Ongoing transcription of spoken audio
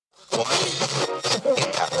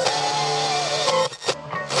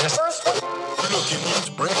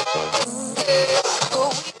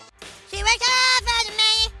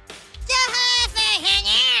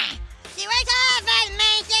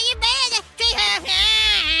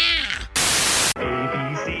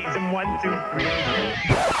ABCs and 1, 2, 3.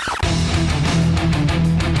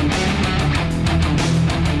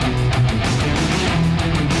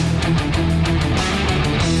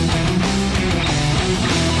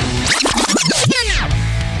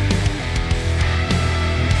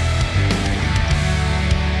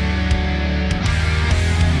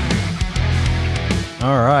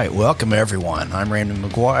 All right, welcome everyone. I'm Randy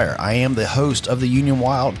McGuire. I am the host of the Union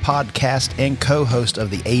Wild podcast and co-host of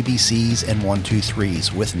the ABCs and 1, 2,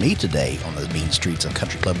 3s. With me today on the mean streets of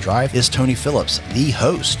Country Club Drive is Tony Phillips, the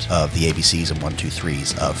host of the ABCs and 1, 2,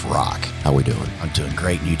 3s of rock. How we doing? I'm doing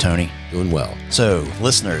great. And you, Tony? Doing well. So,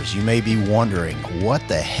 listeners, you may be wondering, what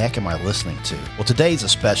the heck am I listening to? Well, today's a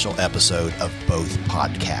special episode of both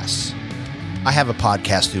podcasts. I have a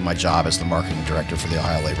podcast through my job as the marketing director for the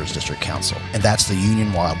Ohio Laborers District Council, and that's the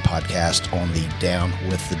Union Wild podcast on the Down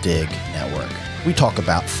with the Dig network. We talk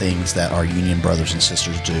about things that our union brothers and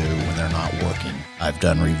sisters do when they're not working. I've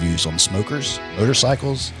done reviews on smokers,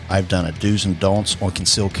 motorcycles. I've done a do's and don'ts on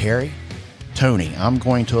concealed carry. Tony, I'm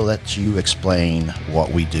going to let you explain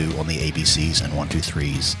what we do on the ABCs and 1, 2,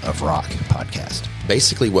 3s of rock podcast.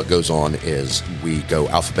 Basically what goes on is we go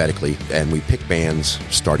alphabetically and we pick bands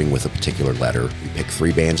starting with a particular letter. We pick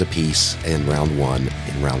 3 bands apiece in round 1.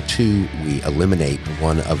 In round 2, we eliminate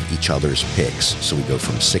one of each other's picks. So we go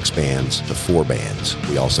from 6 bands to 4 bands.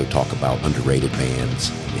 We also talk about underrated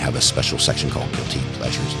bands. We have a special section called Guilty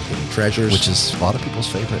Pleasures and Hidden Treasures, Which is a lot of people's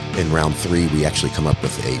favorite. In round 3, we actually come up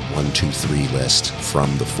with a 1, 2, 3 list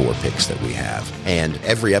from the 4 picks that we have. And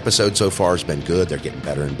every episode so far has been good. They're getting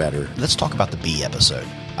better and better. Let's talk about the B episode.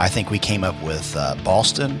 I think we came up with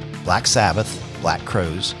Boston, Black Sabbath, Black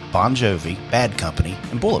Crowes, Bon Jovi, Bad Company,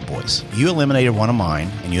 and Bullet Boys. You eliminated one of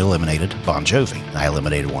mine, and you eliminated Bon Jovi. And I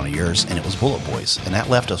eliminated one of yours, and it was Bullet Boys. And that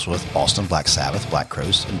left us with Boston, Black Sabbath, Black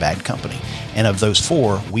Crowes, and Bad Company. And of those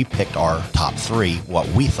 4, we picked our top 3, what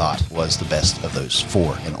we thought was the best of those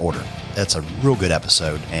 4 in order. That's a real good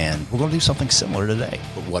episode, and we're going to do something similar today.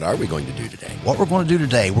 But what are we going to do today? What we're going to do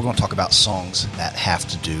today, we're going to talk about songs that have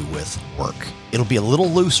to do with work. It'll be a little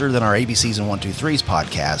looser than our ABCs and 1, 2, 3s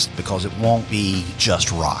podcast because it won't be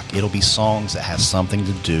just rock. It'll be songs that have something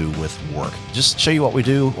to do with work. Just show you what we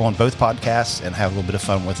do on both podcasts and have a little bit of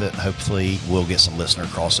fun with it. Hopefully, we'll get some listener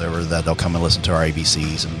crossover that they'll come and listen to our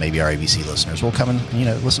ABCs, and maybe our ABC listeners will come and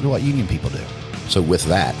listen to what union people do. So with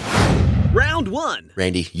that, Round 1.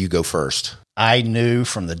 Randy, you go first. I knew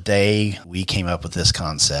from the day we came up with this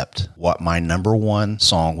concept what my number 1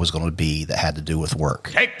 song was going to be that had to do with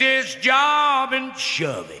work. Take this job and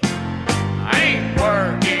shove it. I ain't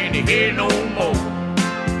working here no more.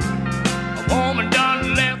 A woman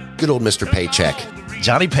done left. Good old Mr. Paycheck.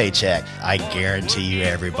 Johnny Paycheck. I guarantee you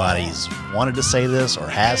everybody's wanted to say this or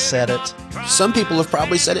has said it. Some people have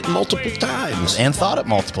probably said it multiple times. And thought it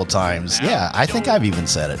multiple times. Yeah, I think I've even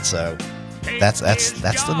said it. So that's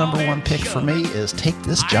the number 1 pick for me is Take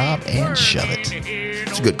This Job and Shove It.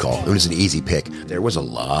 It's a good call. It was an easy pick. There was a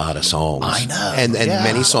lot of songs. I know. And yeah.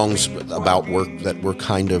 many songs about work that were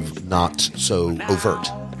kind of not so overt.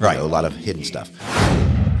 Right. A lot of hidden stuff.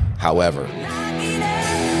 However,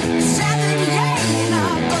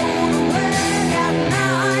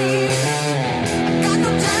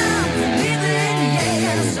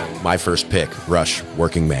 my first pick, Rush,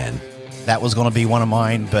 Working Man. That was going to be one of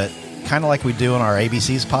mine, but kind of like we do on our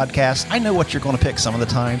ABCs podcast, I know what you're going to pick some of the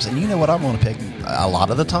times, and you know what I'm going to pick a lot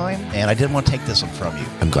of the time, and I didn't want to take this one from you.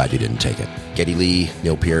 I'm glad you didn't take it. Geddy Lee,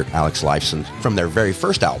 Neil Peart, Alex Lifeson, from their very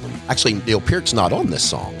first album. Actually, Neil Peart's not on this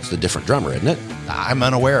song. It's a different drummer, isn't it? I'm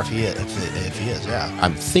unaware if he is, yeah.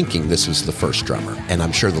 I'm thinking this is the first drummer, and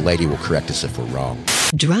I'm sure the lady will correct us if we're wrong.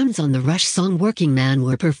 Drums on the Rush song Working Man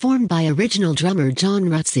were performed by original drummer John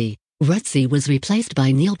Rutsey. Rutsey was replaced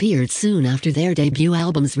by Neil Peart soon after their debut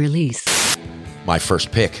album's release. My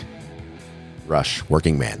first pick, Rush,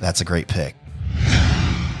 Working Man. That's a great pick.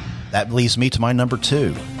 That leads me to my number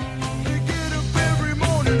 2.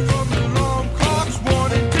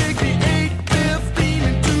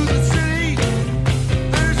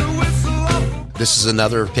 This is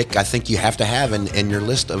another pick I think you have to have in your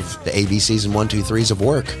list of the ABCs and 1, 2, 3s of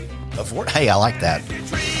work. Hey, I like that.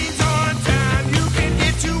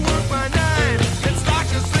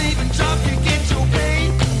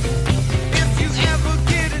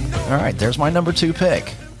 All right, there's my number 2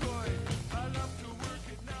 pick.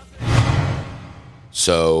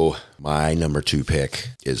 So My number 2 pick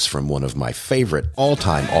is from one of my favorite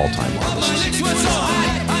all-time artists.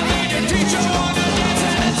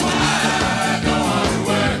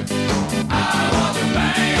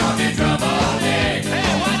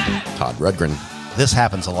 Todd Rundgren. This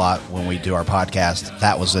happens a lot when we do our podcast.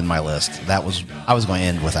 That was in my list. I was going to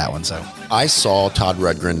end with that one. So I saw Todd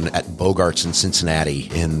Rundgren at Bogart's in Cincinnati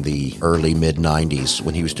in the early mid-90s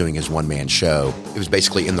when he was doing his one-man show. It was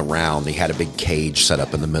basically in the round. He had a big cage set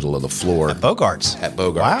up in the middle of the floor. At Bogart's? At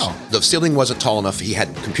Bogart's. Wow. The ceiling wasn't tall enough. He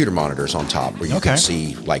had computer monitors on top where you could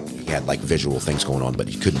see, like, he had, like, visual things going on, but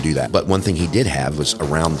he couldn't do that. But one thing he did have was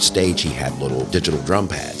around the stage, he had little digital drum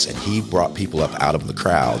pads, and he brought people up out of the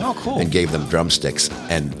crowd and gave them drumsticks,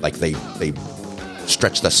 and, like, they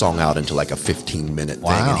stretched the song out into like a 15-minute thing,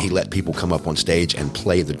 and he let people come up on stage and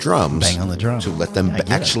play the drums. Bang on the drum. To let them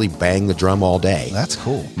actually bang the drum all day. That's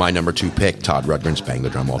cool. My number 2 pick, Todd Rundgren's Bang the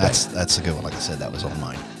Drum All Day. That's a good one. Like I said, that was on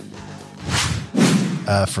mine.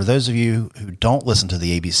 For those of you who don't listen to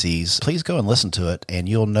the ABCs, please go and listen to it, and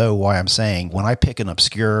you'll know why I'm saying when I pick an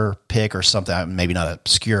obscure pick or something, maybe not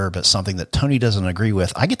obscure, but something that Tony doesn't agree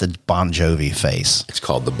with, I get the Bon Jovi face. It's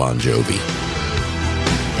called the Bon Jovi.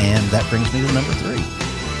 And that brings me to number 3.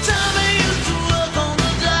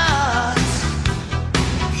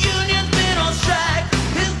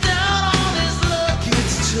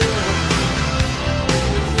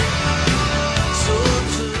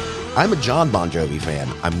 I'm a John Bon Jovi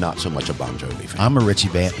fan. I'm not so much a Bon Jovi fan. I'm a Richie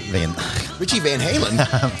Van Halen.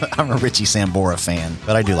 I'm a Richie Sambora fan,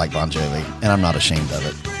 but I do like Bon Jovi, and I'm not ashamed of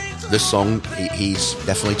it. This song, he's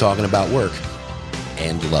definitely talking about work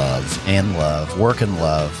and love. And love. Work and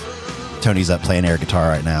love. Tony's up playing air guitar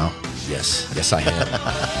right now. Yes, I am.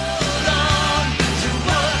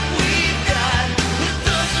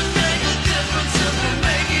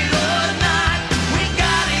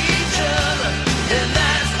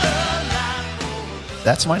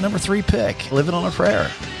 That's my number 3 pick, Living on a Prayer.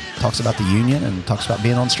 Talks about the union and talks about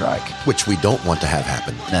being on strike. Which we don't want to have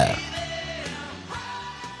happen. No.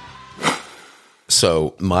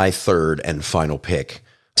 So my third and final pick,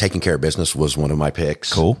 Taking Care of Business, was one of my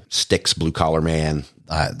picks. Cool. Styx, Blue Collar Man.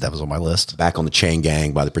 That was on my list. Back on the Chain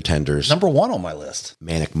Gang by the Pretenders. Number 1 on my list.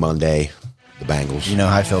 Manic Monday, the Bangles. You know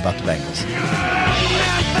how I feel about the Bangles.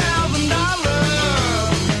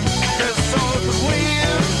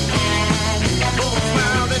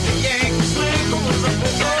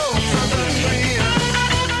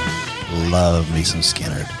 Love me some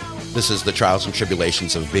Skynyrd. This is the trials and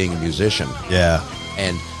tribulations of being a musician. Yeah.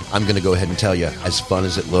 And I'm going to go ahead and tell you, as fun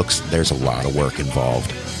as it looks, there's a lot of work involved.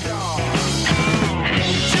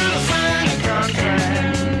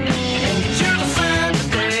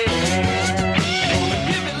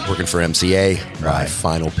 Working for MCA, my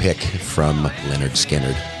final pick from Lynyrd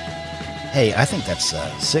Skynyrd. Hey, I think that's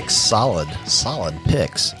 6 solid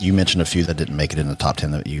picks. You mentioned a few that didn't make it in the top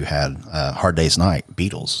 10 that you had. Hard Day's Night,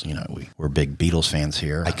 Beatles. You know, we're big Beatles fans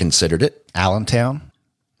here. I considered it. Allentown,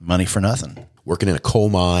 Money for Nothing. Working in a coal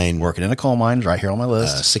mine. Working in a coal mine, right here on my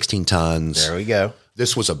list. 16 Tons. There we go.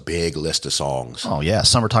 This was a big list of songs. Oh, yeah.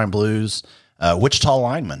 Summertime Blues, Wichita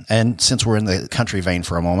Lineman. And since we're in the country vein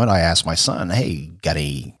for a moment, I asked my son, hey, got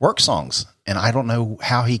any work songs? And I don't know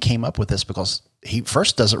how he came up with this because he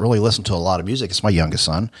first doesn't really listen to a lot of music. It's my youngest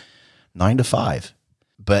son, 9 to 5.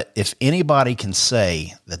 But if anybody can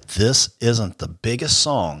say that this isn't the biggest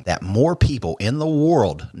song that more people in the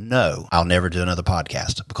world know, I'll never do another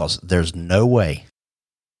podcast because there's no way.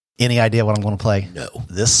 Any idea what I'm going to play? No.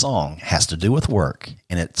 This song has to do with work,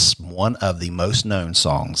 and it's one of the most known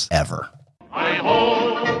songs ever.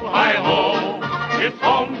 Hi-ho, it's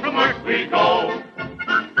home from work we go.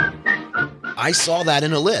 I saw that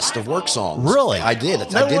in a list of work songs. Really? I did.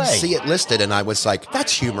 No I did way. see it listed, and I was like,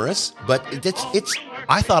 that's humorous, but it's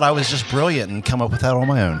I thought I was just brilliant and come up with that on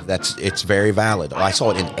my own. it's very valid. I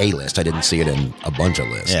saw it in a list. I didn't see it in a bunch of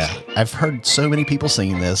lists. Yeah, I've heard so many people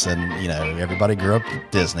singing this, and you know, everybody grew up with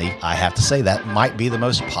Disney. I have to say that might be the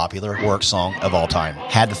most popular work song of all time.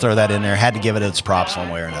 Had to throw that in there. Had to give it its props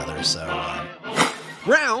one way or another. So,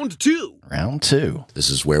 Round 2. round 2, This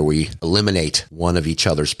is where we eliminate one of each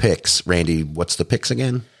other's picks. Randy, what's the picks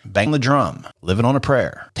again? Bang the Drum, Living on a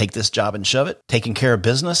Prayer, Take This Job and Shove It, Taking Care of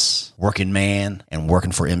Business, Working Man, and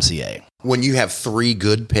Working for MCA. When you have 3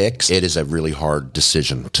 good picks, it is a really hard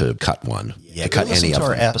decision to cut one. Yeah, to cut listen any to of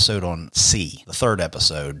our them. episode on C, the 3rd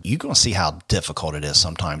episode. You're going to see how difficult it is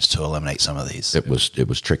sometimes to eliminate some of these. It was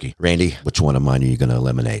tricky. Randy, which one of mine are you going to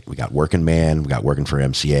eliminate? We got Working Man, we got Working for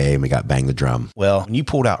MCA, and we got Bang the Drum. Well, when you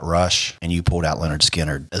pulled out Rush and you pulled out Lynyrd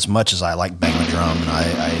Skynyrd, as much as I like Bang the Drum, and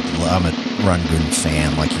I'm a Rundgren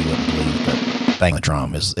fan like you wouldn't believe, but bang the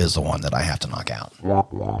drum is the one that I have to knock out.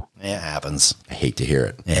 It happens. I hate to hear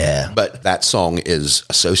it. Yeah. But that song is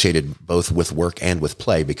associated both with work and with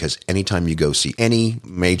play, because anytime you go see any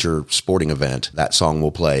major sporting event, that song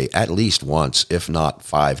will play at least once, if not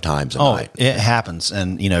 5 times a night. It happens.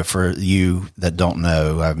 And, for you that don't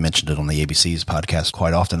know, I've mentioned it on the ABC's podcast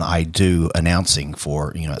quite often. I do announcing for,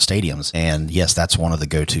 at stadiums. And yes, that's one of the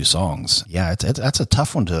go-to songs. Yeah, that's a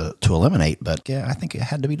tough one to eliminate, but yeah, I think it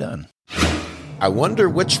had to be done. I wonder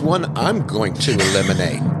which one I'm going to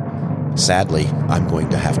eliminate. Sadly, I'm going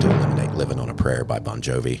to have to eliminate Living on a Prayer by Bon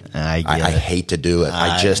Jovi. I hate to do it.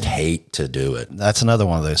 I just hate to do it. That's another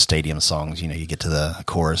one of those stadium songs. You get to the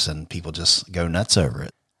chorus and people just go nuts over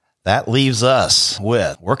it. That leaves us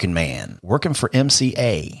with Working Man, Working for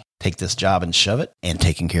MCA, Take This Job and Shove It, and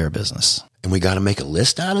Taking Care of Business. And we got to make a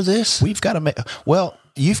list out of this? We've got to make,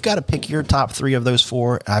 you've got to pick your top 3 of those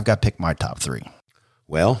 4. I've got to pick my top 3.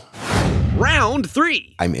 Well, Round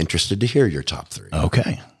 3. I'm interested to hear your top 3.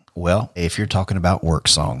 Okay. Well, if you're talking about work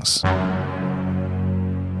songs, I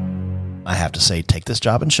have to say Take This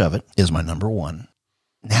Job and Shove It is my number 1.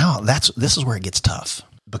 Now, this is where it gets tough,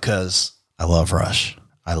 because I love Rush.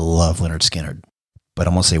 I love Lynyrd Skynyrd. But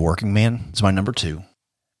I'm going to say Working Man is my number 2,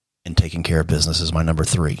 and Taking Care of Business is my number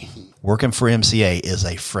 3. Working for MCA is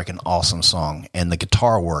a freaking awesome song, and the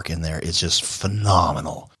guitar work in there is just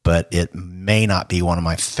phenomenal. But it may not be one of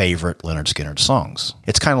my favorite Lynyrd Skynyrd songs.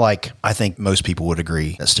 It's kind of like, I think most people would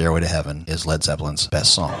agree that Stairway to Heaven is Led Zeppelin's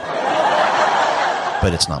best song.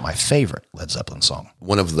 But it's not my favorite Led Zeppelin song.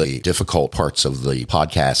 One of the difficult parts of the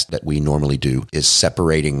podcast that we normally do is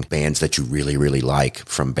separating bands that you really, really like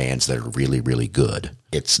from bands that are really, really good.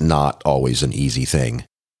 It's not always an easy thing.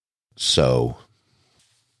 So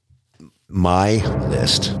my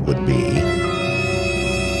list would be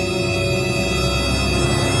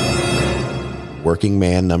Working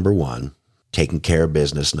Man number 1, Taking Care of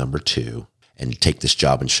Business number 2, and Take This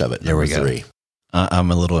Job and Shove It number 3.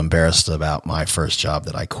 I'm a little embarrassed about my first job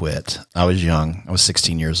that I quit. I was young. I was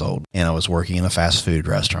 16 years old, and I was working in a fast food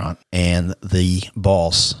restaurant, and the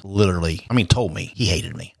boss literally, told me he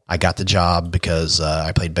hated me. I got the job because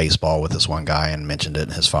I played baseball with this one guy and mentioned it,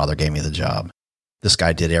 and his father gave me the job. This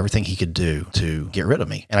guy did everything he could do to get rid of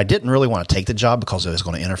me. And I didn't really want to take the job because it was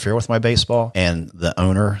going to interfere with my baseball. And the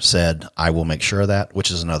owner said, I will make sure of that,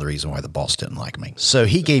 which is another reason why the boss didn't like me. So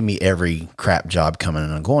he gave me every crap job coming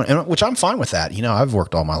in and going, and which I'm fine with that. I've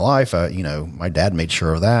worked all my life. My dad made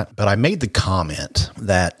sure of that. But I made the comment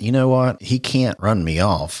that, you know what? He can't run me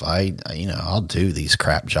off. I'll do these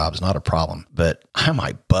crap jobs, not a problem. But I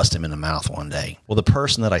might bust him in the mouth one day. Well, the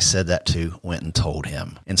person that I said that to went and told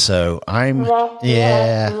him. And so so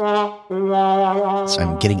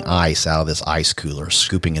I'm getting ice out of this ice cooler,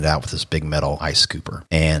 scooping it out with this big metal ice scooper.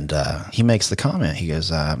 And he makes the comment. He goes,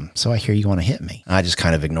 so I hear you want to hit me. I just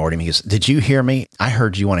kind of ignored him. He goes, did you hear me? I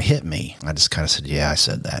heard you want to hit me. I just kind of said, yeah, I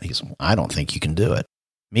said that. He goes, I don't think you can do it.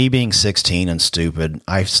 Me being 16 and stupid,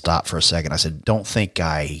 I stopped for a second. I said, don't think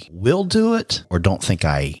I will do it or don't think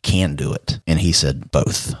I can do it. And he said,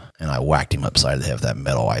 both. And I whacked him upside the head with that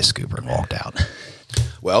metal ice scooper and walked out.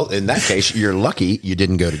 Well, in that case, you're lucky you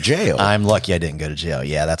didn't go to jail. I'm lucky I didn't go to jail.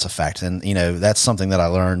 Yeah, that's a fact. And, that's something that I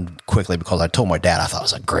learned quickly because I told my dad I thought it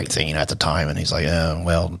was a great thing, at the time. And he's like,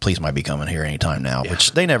 well, the police might be coming here anytime now,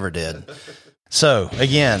 which they never did. So,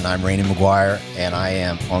 again, I'm Randy McGuire, and I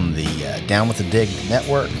am on the Down with the Dig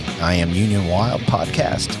network. I am Union Wild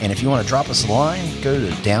podcast. And if you want to drop us a line, go to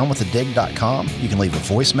downwiththedig.com. You can leave a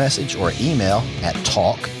voice message or email at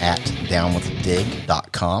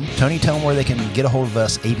talk@downwiththedig.com. Tony, tell them where they can get a hold of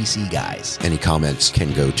us ABC guys. Any comments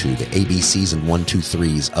can go to the ABCs and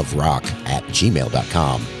 123s of rock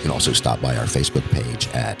 @gmail.com. You can also stop by our Facebook page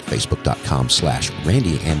at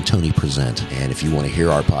facebook.com/Randy and Tony Present. And if you want to hear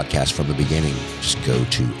our podcast from the beginning, just go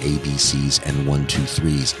to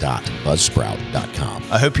abcs&123s.buzzsprout.com.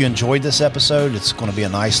 I hope you enjoyed this episode. It's going to be a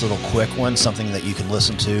nice little quick one, something that you can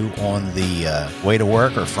listen to on the way to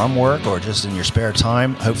work or from work or just in your spare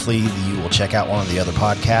time. Hopefully you will check out one of the other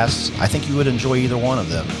podcasts. I think you would enjoy either one of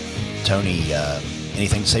them. Tony,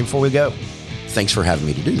 anything to say before we go? Thanks for having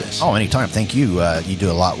me to do this. Oh, anytime. Thank you. You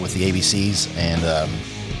do a lot with the ABCs, and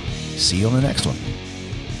see you on the next one.